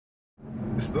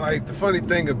It's like the funny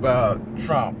thing about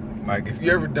Trump, like if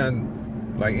you ever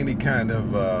done like any kind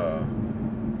of, I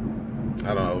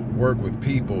don't know, work with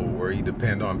people where you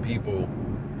depend on people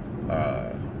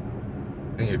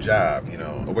in your job, you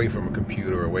know, away from a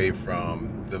computer, away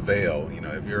from the veil, you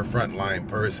know, if you're a frontline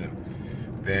person,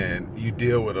 then you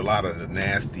deal with a lot of the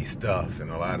nasty stuff and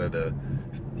a lot of the,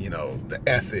 you know, the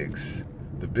ethics,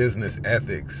 the business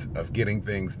ethics of getting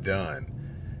things done.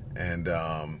 And,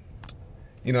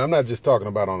 you know, I'm not just talking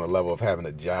about on a level of having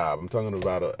a job. I'm talking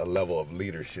about a level of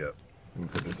leadership. Let me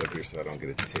put this up here so I don't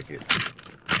get a ticket.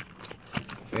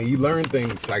 And you learn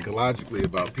things psychologically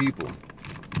about people.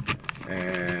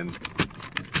 And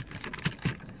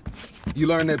you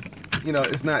learn that, you know,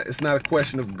 it's not a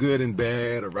question of good and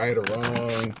bad or right or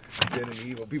wrong, good and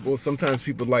evil. Sometimes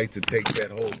people like to take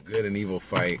that whole good and evil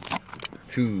fight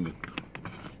too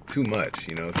much.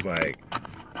 You know, it's like,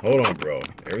 hold on, bro.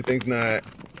 Everything's not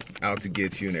out to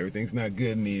get you, and everything's not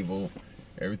good and evil.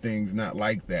 Everything's not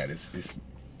like that. It's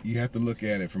you have to look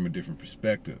at it from a different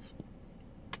perspective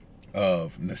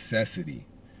of necessity.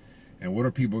 And what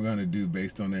are people going to do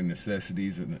based on their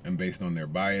necessities and based on their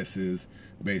biases,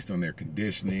 based on their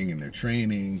conditioning and their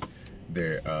training,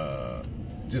 their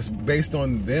just based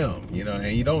on them, you know?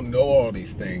 And you don't know all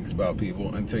these things about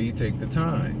people until you take the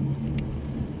time.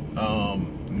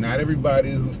 Not everybody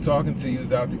who's talking to you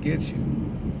is out to get you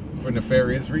for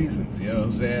nefarious reasons, you know what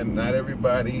I'm saying? Not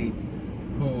everybody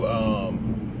who,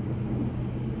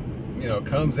 you know,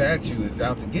 comes at you is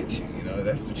out to get you, you know?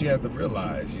 That's what you have to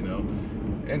realize, you know?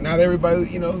 And not everybody,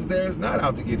 you know, who's there is not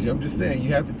out to get you. I'm just saying,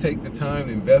 you have to take the time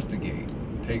to investigate.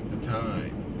 Take the time.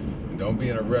 And don't be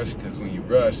in a rush, because when you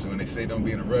rush, when they say don't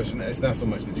be in a rush, it's not so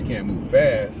much that you can't move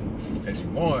fast as you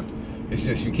want. It's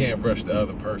just you can't rush the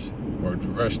other person or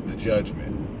rush the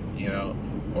judgment, you know,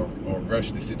 or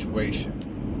rush the situation.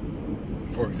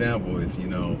 For example, if, you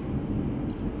know,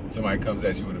 somebody comes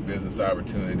at you with a business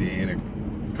opportunity and it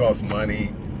costs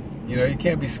money, you know, you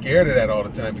can't be scared of that all the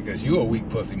time because you're a weak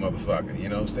pussy motherfucker. You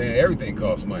know what I'm saying? Everything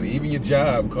costs money. Even your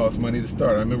job costs money to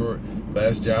start. I remember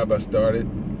last job I started,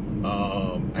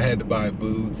 I had to buy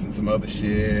boots and some other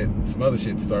shit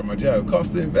to start my job. It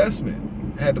cost the investment.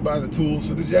 I had to buy the tools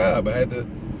for the job. I had to,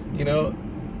 you know,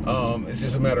 it's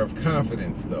just a matter of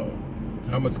confidence, though.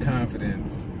 How much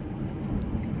confidence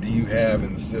do you have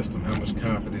in the system? How much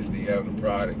confidence do you have in the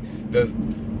product? Does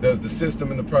the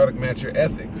system and the product match your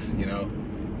ethics, you know?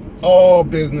 All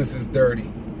business is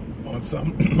dirty on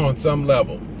some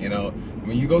level, you know.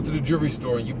 When you go to the jewelry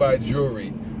store and you buy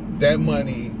jewelry, that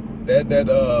money, that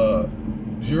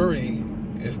jewelry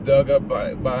is dug up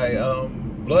by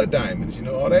blood diamonds, you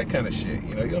know, all that kind of shit.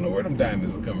 You know, you don't know where them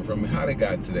diamonds are coming from and how they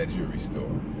got to that jewelry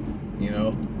store, you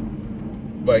know.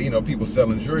 But, you know, people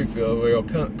selling jewelry feel real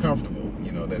comfortable,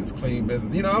 you know, that it's clean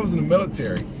business. You know, I was in the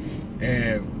military,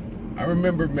 and I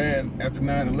remember, man, after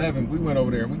 9/11, we went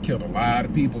over there and we killed a lot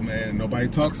of people, man, and nobody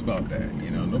talks about that,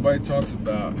 you know. Nobody talks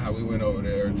about how we went over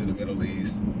there to the Middle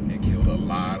East and killed a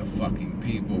lot of fucking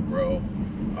people, bro.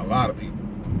 A lot of people,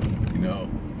 you know.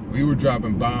 We were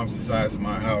dropping bombs the size of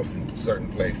my house in certain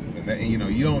places, and that, you know,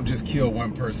 you don't just kill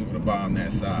one person with a bomb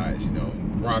that size, you know,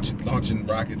 launching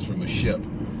rockets from a ship.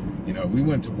 You know, we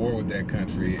went to war with that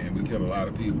country and we killed a lot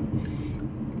of people.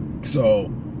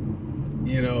 So,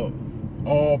 you know,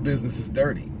 all business is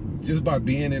dirty. Just by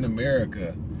being in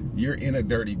America, you're in a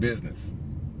dirty business,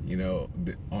 you know,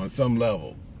 on some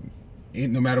level,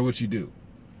 no matter what you do.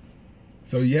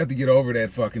 So you have to get over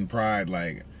that fucking pride,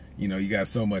 like, you know, you got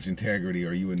so much integrity,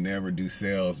 or you would never do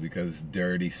sales because it's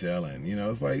dirty selling. You know,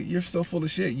 it's like, you're so full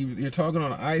of shit. You're talking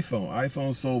on an iPhone.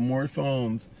 iPhone sold more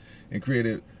phones and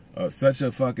created such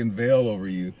a fucking veil over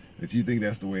you that you think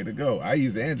that's the way to go. I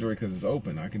use Android because it's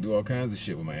open. I can do all kinds of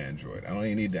shit with my Android. I don't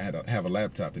even need to have a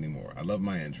laptop anymore. I love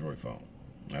my Android phone.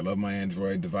 I love my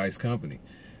Android device company,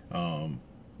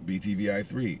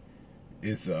 BTVI3.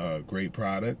 It's a great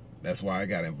product. That's why I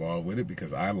got involved with it,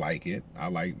 because I like it. I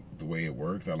like the way it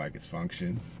works. I like its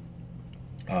function.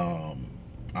 I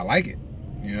like it.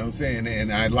 You know what I'm saying?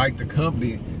 And I like the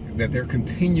company that they're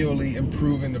continually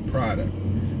improving the product.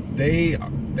 They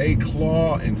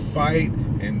claw and fight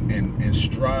and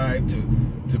strive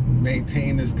to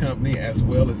maintain this company as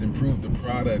well as improve the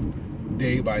product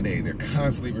day by day. They're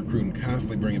constantly recruiting,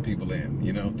 constantly bringing people in,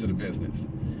 you know, to the business.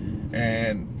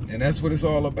 And that's what it's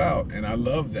all about. And I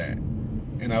love that.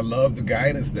 And I love the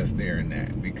guidance that's there in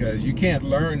that, because you can't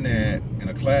learn that in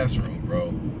a classroom,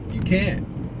 bro. You can't.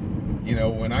 You know,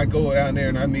 when I go down there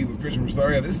and I meet with Christian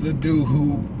Rosario, this is a dude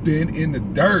who been in the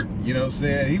dirt, you know what I'm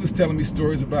saying? He was telling me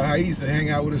stories about how he used to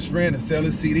hang out with his friend and sell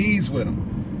his CDs with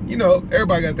him. You know,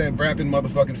 everybody got that rapping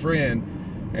motherfucking friend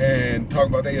and talk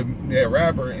about they a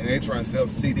rapper and they trying to sell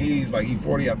CDs like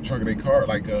E40 out the trunk of their car,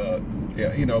 like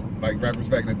yeah, you know, like rappers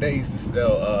back in the day used to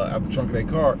sell out the trunk of their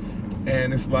car,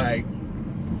 and it's like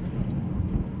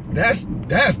that's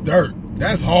dirt.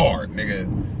 That's hard,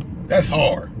 nigga. That's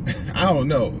hard. I don't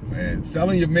know, man.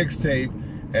 Selling your mixtape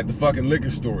at the fucking liquor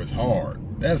store is hard.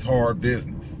 That's hard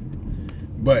business.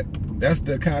 But that's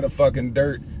the kind of fucking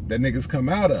dirt that niggas come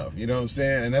out of. You know what I'm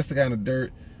saying? And that's the kind of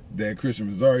dirt that Christian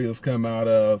Rosario's come out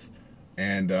of.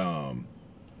 And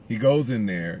he goes in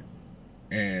there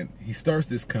and he starts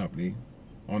this company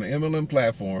on the MLM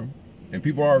platform. And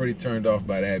people are already turned off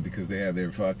by that because they have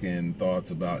their fucking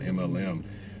thoughts about MLM.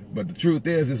 But the truth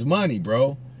is, it's money,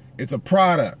 bro. It's a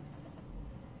product.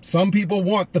 Some people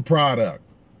want the product.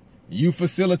 You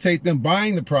facilitate them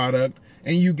buying the product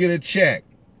and you get a check.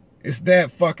 It's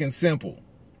that fucking simple.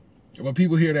 When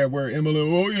people hear that word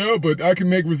MLM, oh yeah, but I can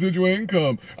make residual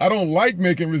income. I don't like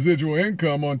making residual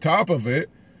income on top of it.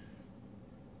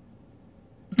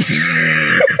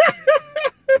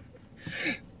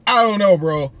 I don't know,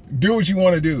 bro. Do what you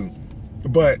want to do.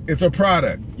 But it's a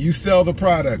product. You sell the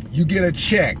product. You get a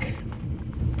check.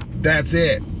 That's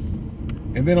it.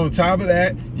 And then on top of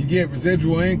that, you get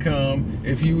residual income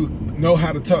if you know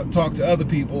how to talk to other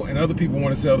people and other people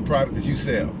want to sell the product that you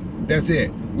sell. That's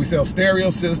it. We sell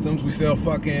stereo systems. We sell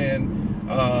fucking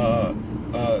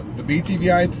the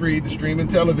BTVI3, the streaming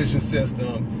television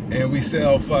system, and we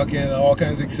sell fucking all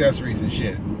kinds of accessories and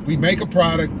shit. We make a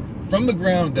product from the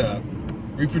ground up.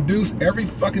 We produce every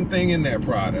fucking thing in that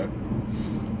product.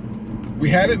 We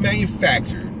have it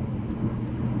manufactured.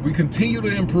 We continue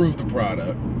to improve the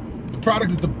product. The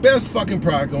product is the best fucking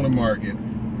product on the market,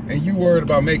 and you worried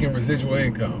about making residual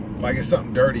income like it's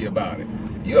something dirty about it.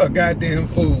 You're a goddamn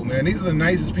fool, man. These are the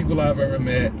nicest people I've ever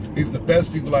met. These are the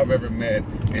best people I've ever met.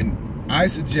 And I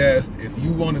suggest if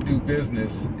you want to do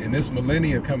business in this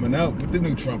millennia coming up with the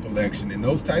new Trump election and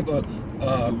those type of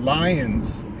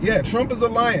lions. Yeah, Trump is a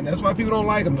lion. That's why people don't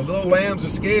like him. The little lambs are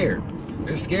scared.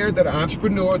 They're scared that an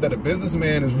entrepreneur, that a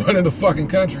businessman is running the fucking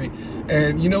country.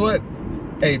 And you know what?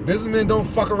 Hey, businessmen don't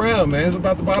fuck around, man. It's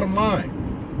about the bottom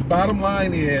line. The bottom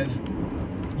line is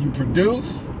you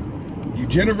produce, you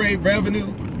generate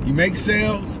revenue, you make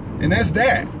sales, and that's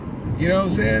that. You know what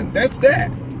I'm saying? That's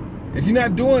that. If you're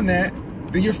not doing that,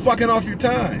 then you're fucking off your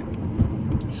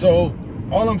time. So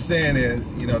all I'm saying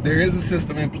is, you know, there is a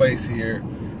system in place here.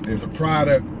 There's a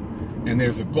product and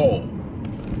there's a goal.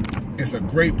 It's a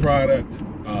great product.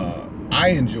 I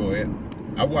enjoy it.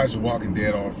 I watch The Walking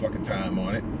Dead all the fucking time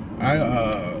on it.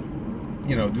 I,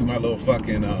 you know, do my little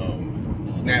fucking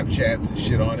Snapchats and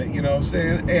shit on it. You know what I'm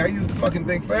saying? Hey, I use the fucking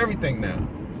thing for everything now.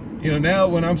 You know, now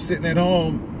when I'm sitting at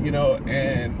home, you know,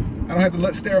 and I don't have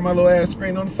to stare at my little ass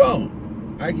screen on the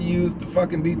phone. I can use the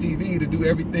fucking BTV to do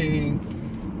everything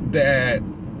that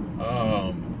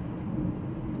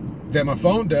that my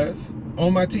phone does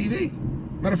on my TV.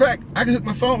 Matter of fact, I can hook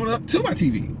my phone up to my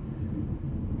TV.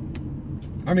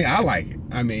 I mean, I like it.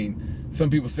 I mean, some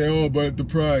people say, oh, but the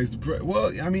price.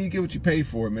 Well, I mean, you get what you pay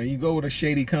for, man. You go with a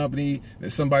shady company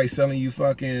that somebody's selling you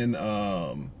fucking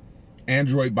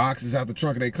Android boxes out the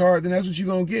trunk of their car, then that's what you're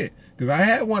going to get. Because I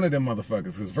had one of them motherfuckers.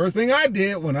 Because the first thing I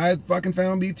did when I fucking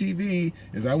found BTV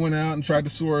is I went out and tried to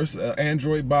source an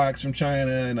Android box from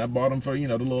China, and I bought them for, you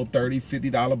know, the little $30,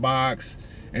 $50 box.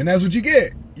 And that's what you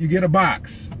get. You get a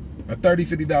box, a $30,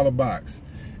 $50 box.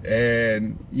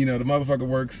 And, you know, the motherfucker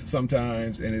works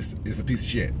sometimes, and it's a piece of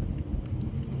shit.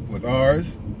 With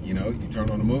ours, you know, you turn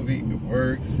on the movie, it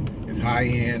works, it's high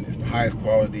end, it's the highest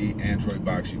quality Android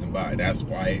box you can buy. That's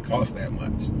why it costs that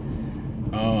much.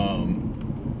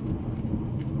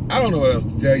 I don't know what else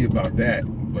to tell you about that,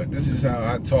 but this is how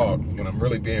I talk when I'm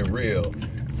really being real.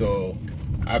 So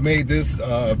I made this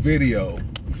video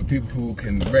for people who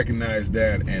can recognize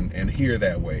that and hear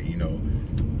that way. You know,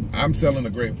 I'm selling a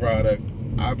great product.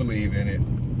 I believe in it.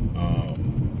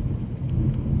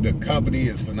 The company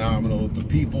is phenomenal. The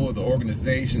people, the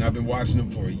organization, I've been watching them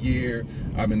for a year.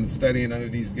 I've been studying under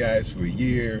these guys for a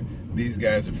year. These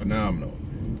guys are phenomenal.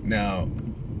 Now,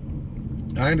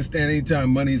 I understand anytime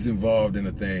money's involved in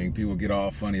a thing, people get all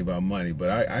funny about money,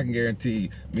 but I can guarantee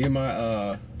me and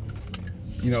my,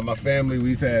 you know, my family,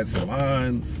 we've had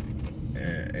salons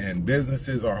and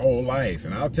businesses our whole life.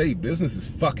 And I'll tell you, business is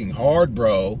fucking hard,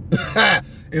 bro.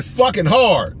 It's fucking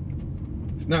hard.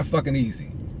 It's not fucking easy.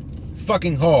 It's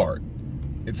fucking hard.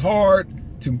 It's hard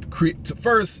to create.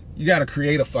 First, you got to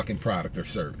create a fucking product or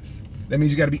service. That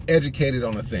means you got to be educated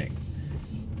on a thing.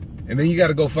 And then you got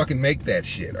to go fucking make that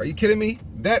shit. Are you kidding me?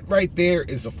 That right there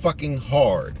is a fucking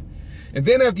hard. And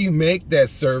then after you make that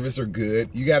service or good,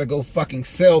 you got to go fucking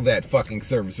sell that fucking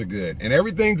service or good. And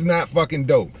everything's not fucking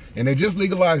dope. And they just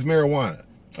legalized marijuana.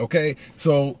 Okay?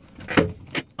 So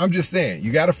I'm just saying,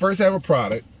 you got to first have a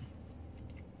product.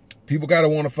 People got to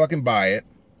want to fucking buy it.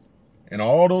 And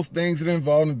all those things that are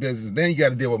involved in business. Then you got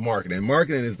to deal with marketing.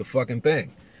 Marketing is the fucking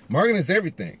thing. Marketing is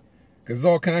everything. Because there's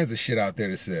all kinds of shit out there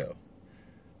to sell.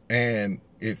 And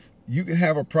if you can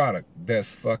have a product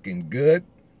that's fucking good,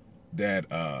 that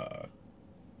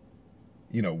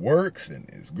you know, works and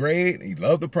is great, and you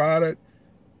love the product,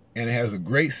 and it has a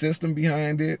great system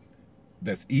behind it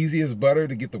that's easy as butter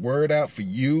to get the word out for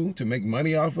you to make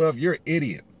money off of, you're an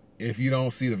idiot if you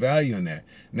don't see the value in that.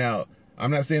 Now,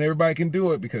 I'm not saying everybody can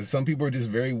do it, because some people are just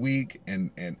very weak,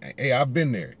 and hey, I've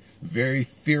been there. Very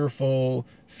fearful,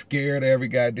 scared of every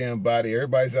goddamn body.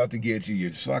 Everybody's out to get you.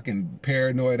 You're fucking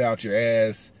paranoid out your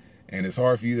ass. And it's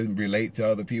hard for you to relate to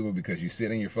other people because you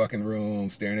sit in your fucking room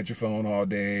staring at your phone all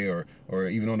day, or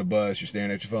even on the bus, you're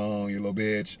staring at your phone, you little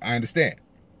bitch. I understand.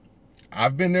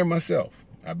 I've been there myself.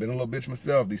 I've been a little bitch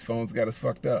myself. These phones got us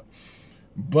fucked up.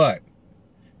 But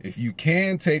if you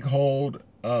can take hold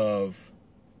of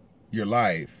your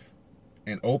life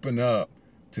and open up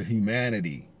to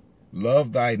humanity,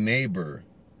 love thy neighbor,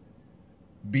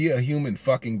 be a human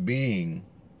fucking being,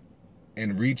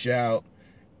 and reach out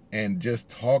and just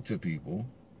talk to people.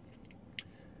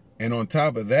 And on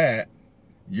top of that,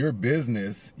 your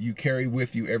business you carry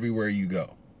with you everywhere you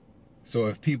go. So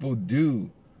if people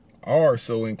are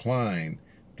so inclined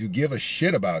to give a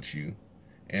shit about you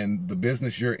and the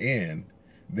business you're in,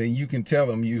 then you can tell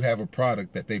them you have a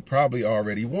product that they probably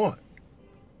already want.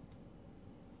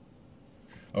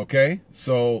 Okay?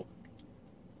 So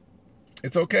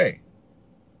it's okay.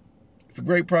 It's a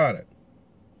great product.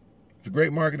 It's a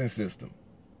great marketing system.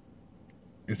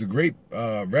 It's a great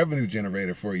revenue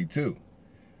generator for you too.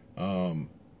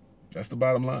 That's the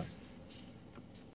bottom line.